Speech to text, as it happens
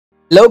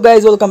Hello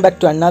guys, welcome back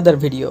to another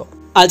video.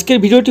 আজকের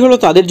ভিডিওটি হলো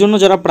তাদের জন্য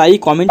যারা প্রায়ই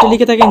কমেন্টে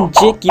লিখে থাকেন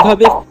যে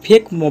কিভাবে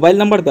ফেক মোবাইল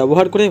নাম্বার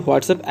ব্যবহার করে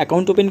হোয়াটসঅ্যাপ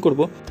অ্যাকাউন্ট ওপেন করব,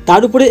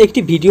 তার উপরে একটি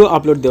ভিডিও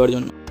আপলোড দেওয়ার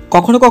জন্য।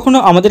 কখনো কখনো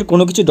আমাদের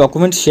কোনো কিছু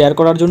ডকুমেন্ট শেয়ার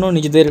করার জন্য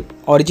নিজেদের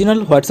অরিজিনাল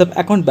হোয়াটসঅ্যাপ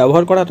অ্যাকাউন্ট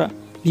ব্যবহার করাটা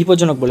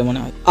বিপজ্জনক বলে মনে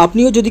হয়।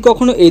 আপনিও যদি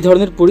কখনো এই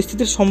ধরনের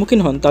পরিস্থিতির সম্মুখীন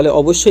হন তাহলে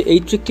অবশ্যই এই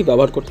ট্রিকটি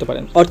ব্যবহার করতে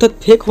পারেন, অর্থাৎ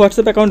ফেক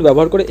হোয়াটসঅ্যাপ অ্যাকাউন্ট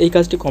ব্যবহার করে এই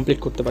কাজটি কমপ্লিট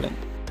করতে পারেন।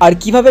 আর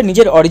কিভাবে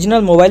নিজের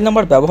অরিজিনাল মোবাইল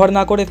নাম্বার ব্যবহার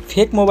না করে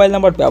ফেক মোবাইল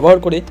নাম্বার ব্যবহার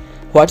করে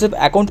হোয়াটসঅ্যাপ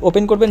অ্যাকাউন্ট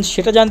ওপেন করবেন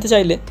সেটা জানতে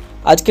চাইলে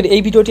আজকের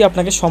এই ভিডিওটি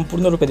আপনাকে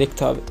সম্পূর্ণরূপে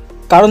দেখতে হবে,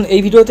 কারণ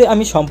এই ভিডিওতে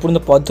আমি সম্পূর্ণ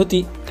পদ্ধতি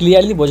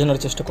ক্লিয়ারলি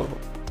বোঝানোর চেষ্টা করব।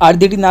 আর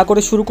দেরি না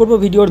করে শুরু করব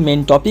ভিডিওর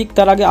মেন টপিক।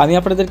 তার আগে আমি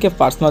আপনাদেরকে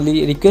পার্সোনালি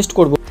রিকোয়েস্ট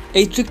করব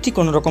এই ট্রিকটি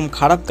কোনো রকম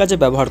খারাপ কাজে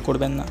ব্যবহার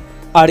করবেন না।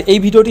 আর এই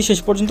ভিডিওটি শেষ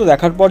পর্যন্ত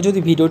দেখার পর যদি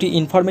ভিডিওটি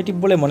ইনফরমেটিভ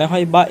বলে মনে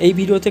হয় বা এই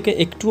ভিডিও থেকে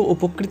একটুও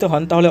উপকৃত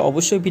হন তাহলে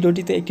অবশ্যই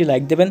ভিডিওটিতে একটি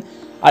লাইক দেবেন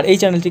আর এই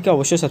চ্যানেলটিকে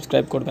অবশ্যই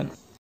সাবস্ক্রাইব করবেন।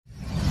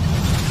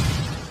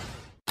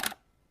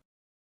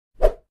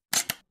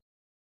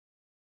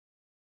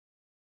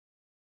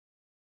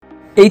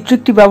 এই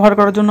ট্রিকটি ব্যবহার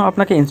করার জন্য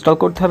আপনাকে ইনস্টল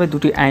করতে হবে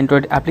দুটি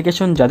অ্যান্ড্রয়েড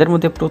অ্যাপ্লিকেশন, যাদের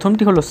মধ্যে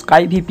প্রথমটি হলো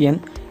স্কাই ভিপিএন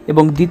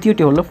এবং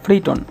দ্বিতীয়টি হলো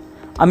ফ্রিটন।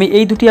 আমি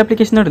এই দুটি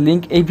অ্যাপ্লিকেশনের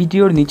লিঙ্ক এই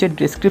ভিডিওর নিচের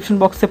ডেসক্রিপশন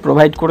বক্সে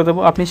প্রোভাইড করে দেবো,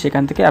 আপনি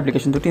সেখান থেকে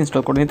অ্যাপ্লিকেশন দুটি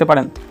ইনস্টল করে নিতে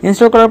পারেন।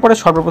 ইনস্টল করার পরে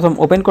সর্বপ্রথম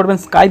ওপেন করবেন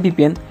sky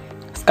VPN.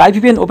 Sky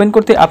VPN open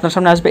করতে আপনার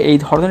সামনে আসবে এই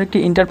ধরনের একটি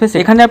ইন্টারফেস।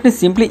 এখানে আপনি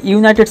সিম্পলি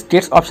ইউনাইটেড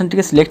স্টেটস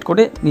অপশনটিকে সিলেক্ট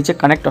করে নিচে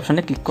কানেক্ট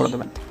অপশনে ক্লিক করে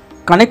দেবেন।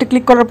 কানেক্টে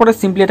ক্লিক করার পরে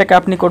সিম্পলি এটাকে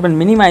আপনি করবেন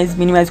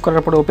মিনিমাইজ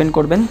করার পরে ওপেন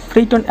করবেন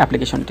ফ্রিটন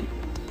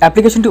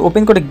অ্যাপ্লিকেশনটি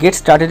ওপেন করে গেট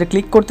স্টার্টেডে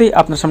ক্লিক করতেই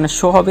আপনার সামনে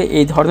শো হবে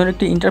এই ধরনের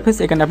একটি ইন্টারফেস।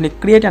 এখানে আপনি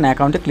ক্রিয়েট অ্যান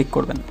অ্যাকাউন্টে ক্লিক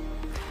করবেন।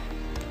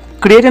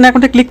 ক্রিয়েট অ্যান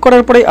অ্যাকাউন্টে ক্লিক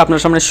করার পরে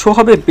আপনার সামনে শো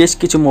হবে বেশ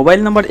কিছু মোবাইল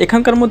নাম্বার।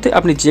 এখানকার মধ্যে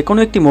আপনি যে কোনো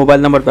একটি মোবাইল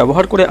নাম্বার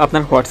ব্যবহার করে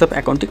আপনার হোয়াটসঅ্যাপ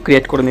অ্যাকাউন্টটি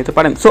ক্রিয়েট করে নিতে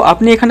পারেন। সো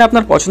আপনি এখানে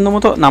আপনার পছন্দ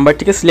মতো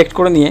নাম্বারটিকে সিলেক্ট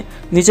করে নিয়ে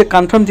নিচে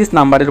কনফার্ম দিস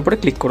নাম্বারের উপরে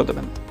ক্লিক করে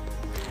দেবেন।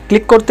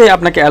 ক্লিক করতে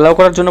আপনাকে অ্যালাউ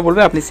করার জন্য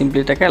বলবে, আপনি সিম্পলি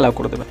এটাকে অ্যালাউ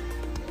করে দেবেন।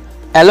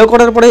 অ্যালাউ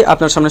করার পরেই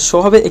আপনার সামনে শো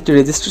হবে একটি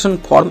রেজিস্ট্রেশন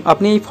ফর্ম।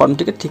 আপনি এই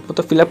ফর্মটিকে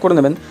ঠিকমতো ফিল আপ করে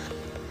নেবেন।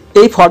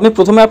 এই ফর্মে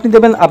প্রথমে আপনি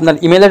দেবেন আপনার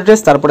ইমেল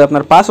অ্যাড্রেস, তারপরে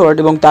আপনার পাসওয়ার্ড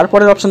এবং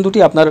তারপরের অপশন দুটি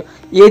আপনার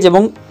এজ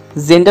এবং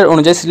জেন্ডার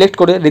অনুযায়ী সিলেক্ট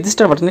করে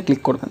রেজিস্টার বাটনে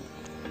ক্লিক করবেন।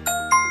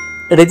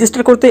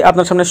 রেজিস্টার করতে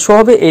আপনার সামনে শো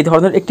হবে এই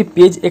ধরনের একটি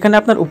পেজ। এখানে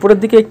আপনার উপরের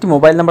দিকে একটি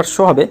মোবাইল নাম্বার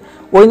শো হবে,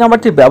 ওই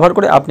নাম্বারটি ব্যবহার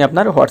করে আপনি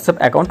আপনার হোয়াটসঅ্যাপ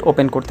অ্যাকাউন্ট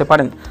ওপেন করতে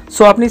পারেন।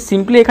 সো আপনি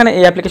সিম্পলি এখানে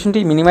এই অ্যাপ্লিকেশনটি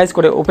মিনিমাইজ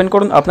করে ওপেন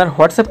করুন আপনার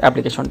হোয়াটসঅ্যাপ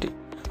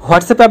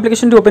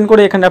অ্যাপ্লিকেশনটি ওপেন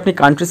করে এখানে আপনি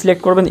কান্ট্রি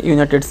সিলেক্ট করবেন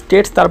ইউনাইটেড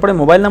স্টেটস, তারপরে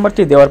মোবাইল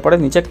নাম্বারটি দেওয়ার পরে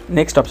নিচে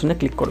নেক্সট অপশনে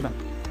ক্লিক করবেন।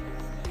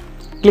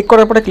 ক্লিক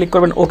করার পরে ক্লিক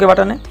করবেন ওকে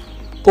বাটনে।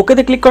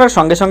 ওকেতে ক্লিক করার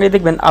সঙ্গে সঙ্গেই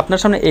দেখবেন আপনার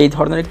সামনে এই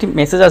ধরনের একটি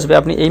মেসেজ আসবে।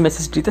 আপনি এই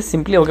মেসেজটিতে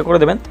সিম্পলি ওকে করে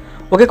দেবেন।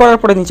 ওকে করার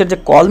পরে নিচের যে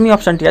কল মি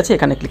অপশানটি আছে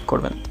এখানে ক্লিক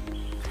করবেন।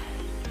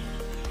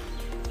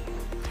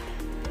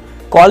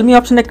 কল মি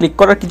অপশানে ক্লিক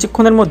করার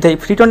কিছুক্ষণের মধ্যেই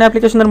ফ্রিটন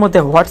অ্যাপ্লিকেশনের মধ্যে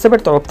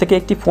হোয়াটসঅ্যাপের তরফ থেকে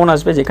একটি ফোন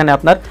আসবে, যেখানে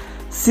আপনার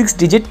 6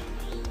 ডিজিট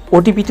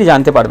ওটিপিটি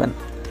জানতে পারবেন।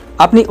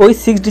 আপনি ওই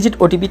 6 ডিজিট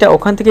ওটিপিটা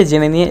ওখান থেকে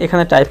জেনে নিয়ে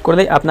এখানে টাইপ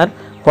করলেই আপনার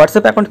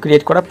হোয়াটসঅ্যাপ অ্যাকাউন্ট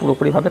ক্রিয়েট করা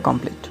পুরোপুরিভাবে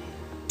কমপ্লিট।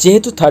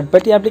 যেহেতু থার্ড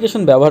পার্টি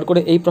অ্যাপ্লিকেশন ব্যবহার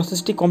করে এই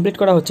প্রসেসটি কমপ্লিট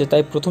করা হচ্ছে,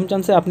 তাই প্রথম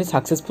চান্সে আপনি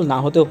সাকসেসফুল না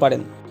হতেও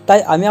পারেন। তাই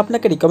আমি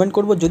আপনাকে রিকমেন্ড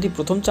করব, যদি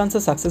প্রথম চান্সে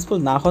সাকসেসফুল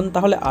না হন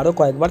তাহলে আরও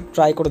কয়েকবার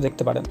ট্রাই করে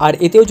দেখতে পারেন। আর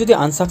এতেও যদি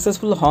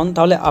আনসাকসেসফুল হন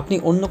তাহলে আপনি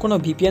অন্য কোনো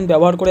ভিপিএন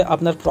ব্যবহার করে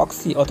আপনার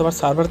প্রক্সি অথবা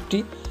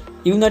সার্ভারটি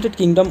ইউনাইটেড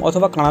কিংডম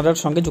অথবা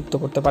কানাডার সঙ্গে যুক্ত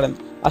করতে পারেন।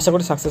 আশা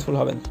করি সাকসেসফুল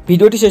হবেন।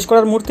 ভিডিওটি শেষ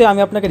করার মুহূর্তে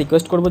আমি আপনাকে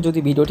রিকোয়েস্ট করব, যদি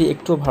ভিডিওটি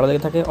একটু ভালো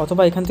লেগে থাকে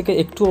অথবা এখান থেকে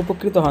একটু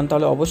উপকৃত হন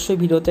তাহলে অবশ্যই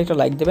ভিডিওতে একটা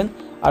লাইক দেবেন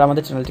আর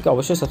আমাদের চ্যানেলটিকে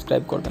অবশ্যই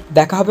সাবস্ক্রাইব করবেন।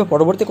 দেখা হবে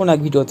পরবর্তী কোনো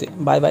এক ভিডিওতে।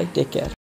 Bye bye, take care.